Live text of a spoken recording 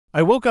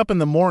I woke up in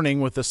the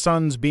morning with the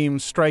sun's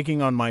beams striking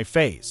on my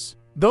face.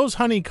 Those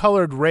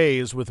honey-colored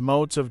rays with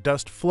motes of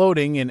dust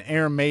floating in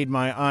air made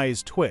my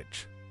eyes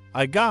twitch.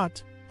 I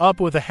got up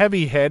with a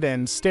heavy head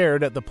and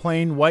stared at the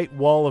plain white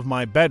wall of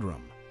my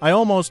bedroom. I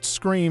almost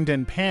screamed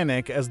in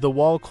panic as the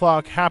wall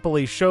clock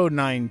happily showed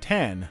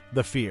 9:10.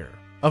 The fear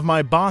of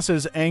my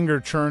boss's anger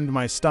churned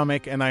my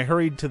stomach, and I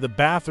hurried to the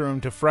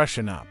bathroom to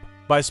freshen up.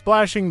 By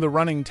splashing the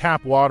running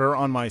tap water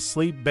on my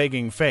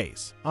sleep-begging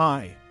face,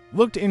 I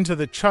looked into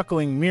the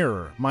chuckling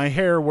mirror. My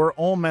hair were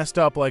all messed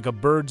up like a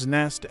bird's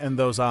nest, and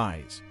those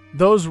eyes.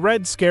 Those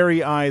red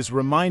scary eyes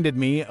reminded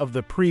me of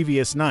the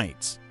previous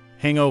night's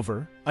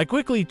hangover. I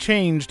quickly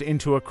changed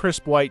into a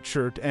crisp white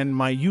shirt and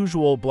my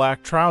usual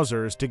black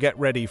trousers to get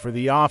ready for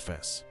the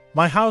office.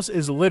 My house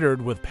is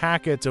littered with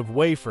packets of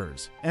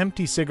wafers,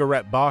 empty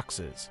cigarette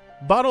boxes,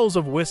 bottles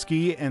of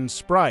whiskey and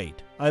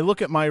Sprite. I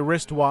look at my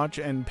wristwatch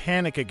and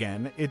panic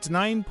again. It's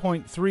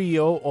 9:30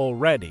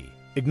 already.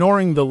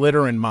 Ignoring the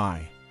litter in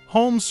my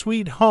home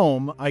sweet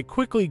home, I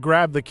quickly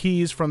grab the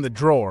keys from the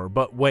drawer,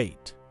 but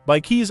wait. By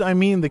keys I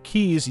mean the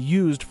keys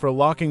used for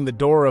locking the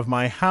door of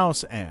my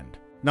house and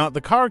not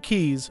the car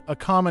keys. A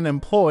common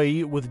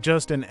employee with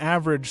just an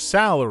average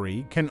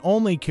salary can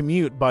only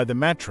commute by the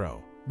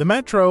metro. The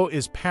metro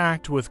is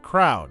packed with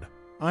crowd.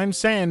 I'm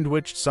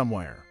sandwiched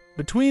somewhere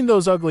between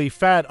those ugly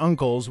fat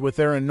uncles with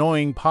their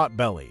annoying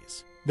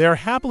potbellies. They're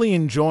happily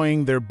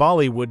enjoying their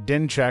Bollywood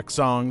Dinchak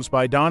songs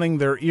by donning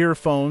their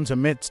earphones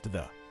amidst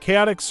the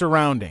chaotic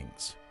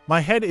surroundings. My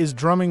head is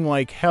drumming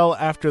like hell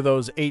after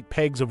those 8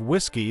 pegs of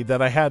whiskey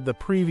that I had the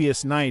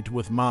previous night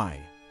with my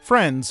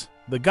friends,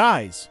 the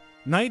guys.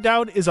 Night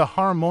out is a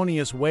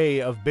harmonious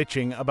way of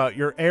bitching about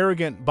your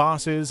arrogant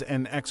bosses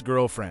and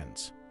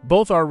ex-girlfriends.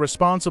 Both are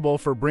responsible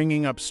for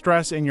bringing up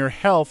stress in your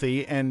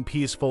healthy and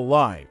peaceful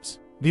lives.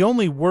 The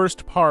only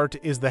worst part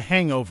is the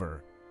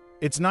hangover.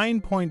 It's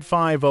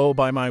 9:50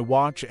 by my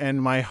watch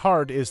and my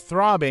heart is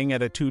throbbing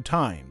at a 2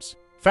 times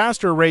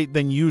faster rate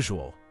than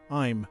usual.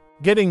 I'm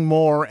getting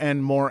more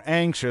and more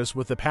anxious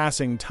with the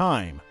passing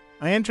time.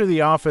 I enter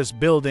the office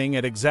building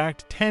at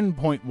exact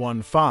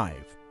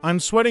 10:15. I'm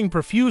sweating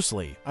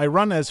profusely. I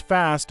run as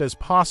fast as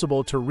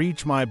possible to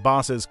reach my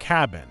boss's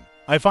cabin.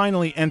 I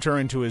finally enter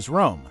into his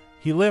room.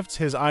 He lifts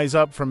his eyes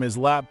up from his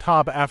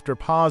laptop after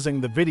pausing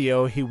the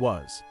video he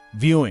was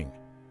viewing.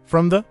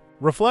 From the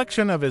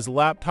reflection of his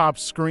laptop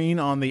screen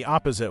on the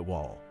opposite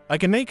wall, I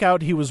can make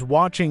out he was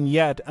watching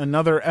yet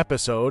another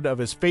episode of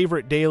his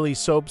favorite daily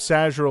soap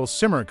Sajral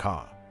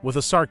Simmerka, with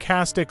a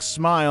sarcastic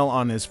smile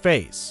on his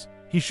face.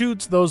 He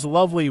shoots those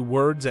lovely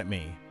words at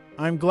me.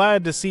 "I'm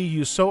glad to see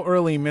you so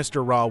early,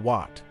 Mr.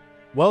 Rawat.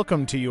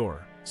 Welcome to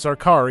your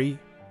Sarkari."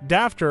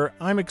 Dafter,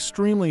 "I'm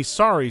extremely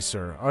sorry,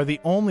 sir," are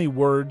the only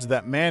words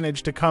that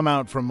manage to come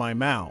out from my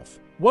mouth.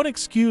 "What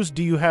excuse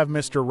do you have,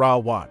 Mr.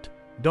 Rawat?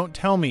 Don't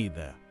tell me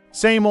the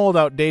same old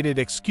outdated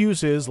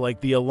excuses like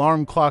the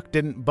alarm clock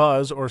didn't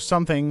buzz or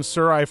something.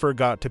 Sir, I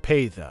forgot to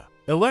pay the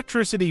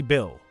electricity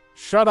bill."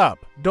 "Shut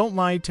up. Don't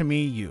lie to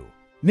me, you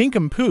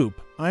nincompoop.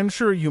 I'm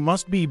sure you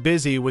must be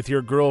busy with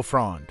your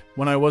girlfriend.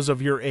 When I was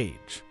of your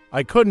age,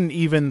 I couldn't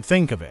even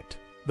think of it."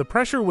 The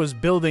pressure was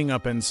building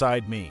up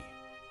inside me.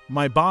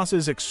 My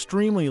boss's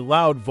extremely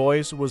loud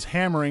voice was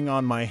hammering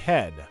on my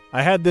head.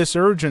 I had this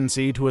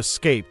urgency to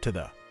escape to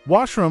the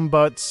washroom,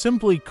 but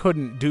simply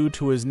couldn't due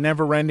to his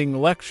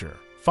never-ending lecture.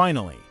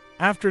 Finally,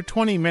 after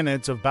 20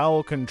 minutes of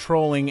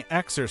bowel-controlling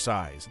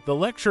exercise, the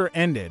lecture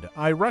ended.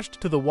 I rushed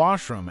to the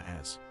washroom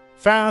as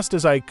fast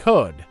as I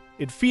could.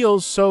 It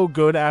feels so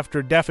good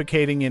after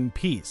defecating in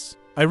peace.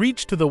 I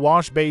reached to the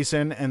wash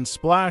basin and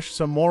splashed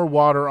some more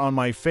water on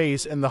my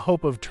face in the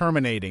hope of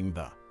terminating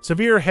the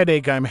severe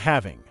headache I'm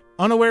having.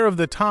 Unaware of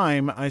the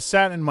time, I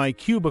sat in my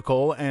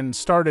cubicle and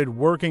started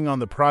working on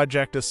the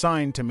project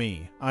assigned to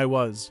me. I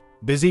was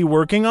busy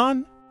working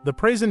on the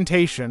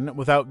presentation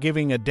without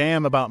giving a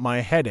damn about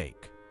my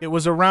headache. It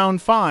was around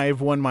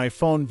 5 when my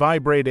phone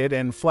vibrated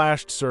and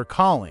flashed "Sir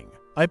calling."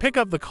 I pick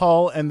up the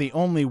call and the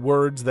only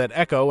words that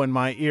echo in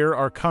my ear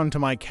are "Come to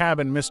my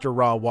cabin, Mr.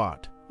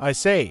 Rawat." I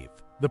save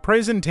the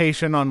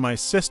presentation on my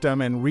system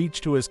and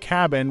reach to his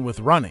cabin with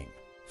running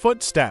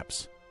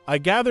footsteps. I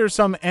gather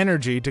some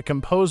energy to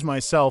compose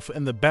myself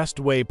in the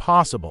best way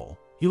possible.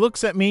 He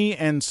looks at me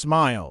and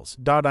smiles.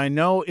 "I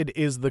know it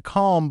is the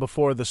calm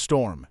before the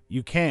storm.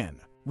 You can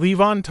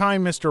leave on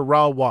time, Mr.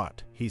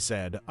 Rawat," he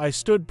said. I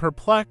stood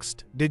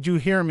perplexed. "Did you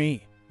hear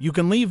me? You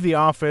can leave the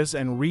office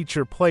and reach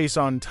your place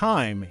on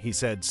time," he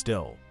said,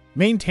 still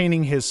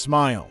maintaining his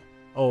smile.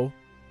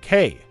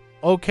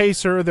 Okay,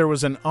 sir." There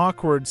was an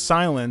awkward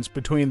silence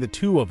between the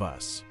two of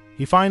us.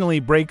 He finally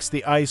breaks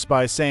the ice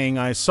by saying,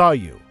 "I saw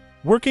you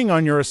working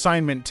on your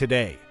assignment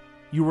today.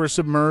 You were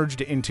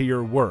submerged into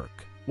your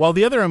work. While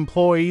the other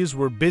employees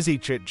were busy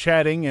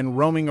chit-chatting and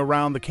roaming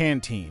around the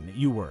canteen,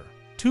 you were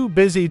too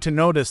busy to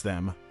notice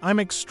them. I'm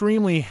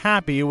extremely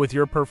happy with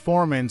your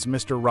performance,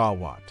 Mr.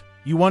 Rawat.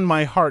 You won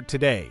my heart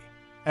today.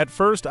 At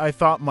first I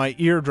thought my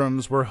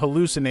eardrums were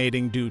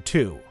hallucinating due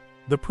to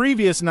the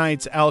previous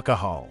night's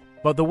alcohol.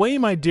 But the way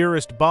my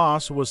dearest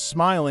boss was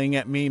smiling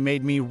at me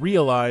made me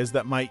realize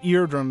that my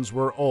eardrums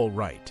were all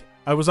right.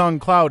 I was on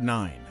cloud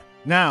 9.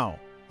 Now,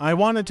 I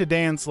wanted to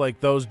dance like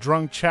those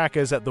drunk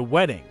chakas at the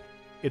wedding.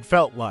 It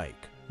felt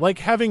like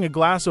having a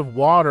glass of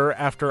water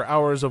after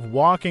hours of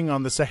walking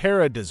on the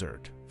Sahara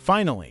Desert.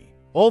 Finally,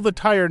 all the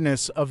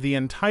tiredness of the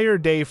entire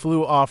day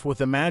flew off with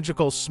a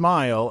magical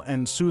smile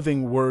and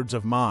soothing words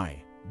of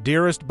my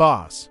dearest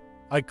boss.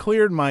 I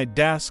cleared my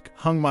desk,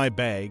 hung my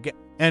bag,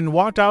 and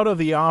walked out of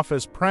the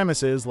office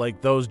premises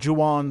like those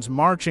Juans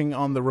marching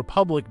on the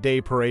Republic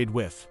Day parade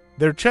with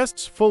their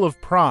chests full of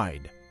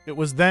pride. It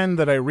was then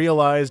that I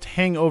realized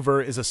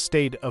hangover is a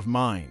state of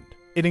mind.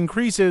 It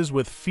increases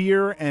with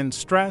fear and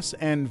stress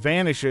and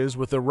vanishes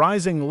with the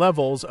rising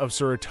levels of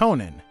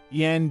serotonin,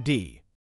 yin D.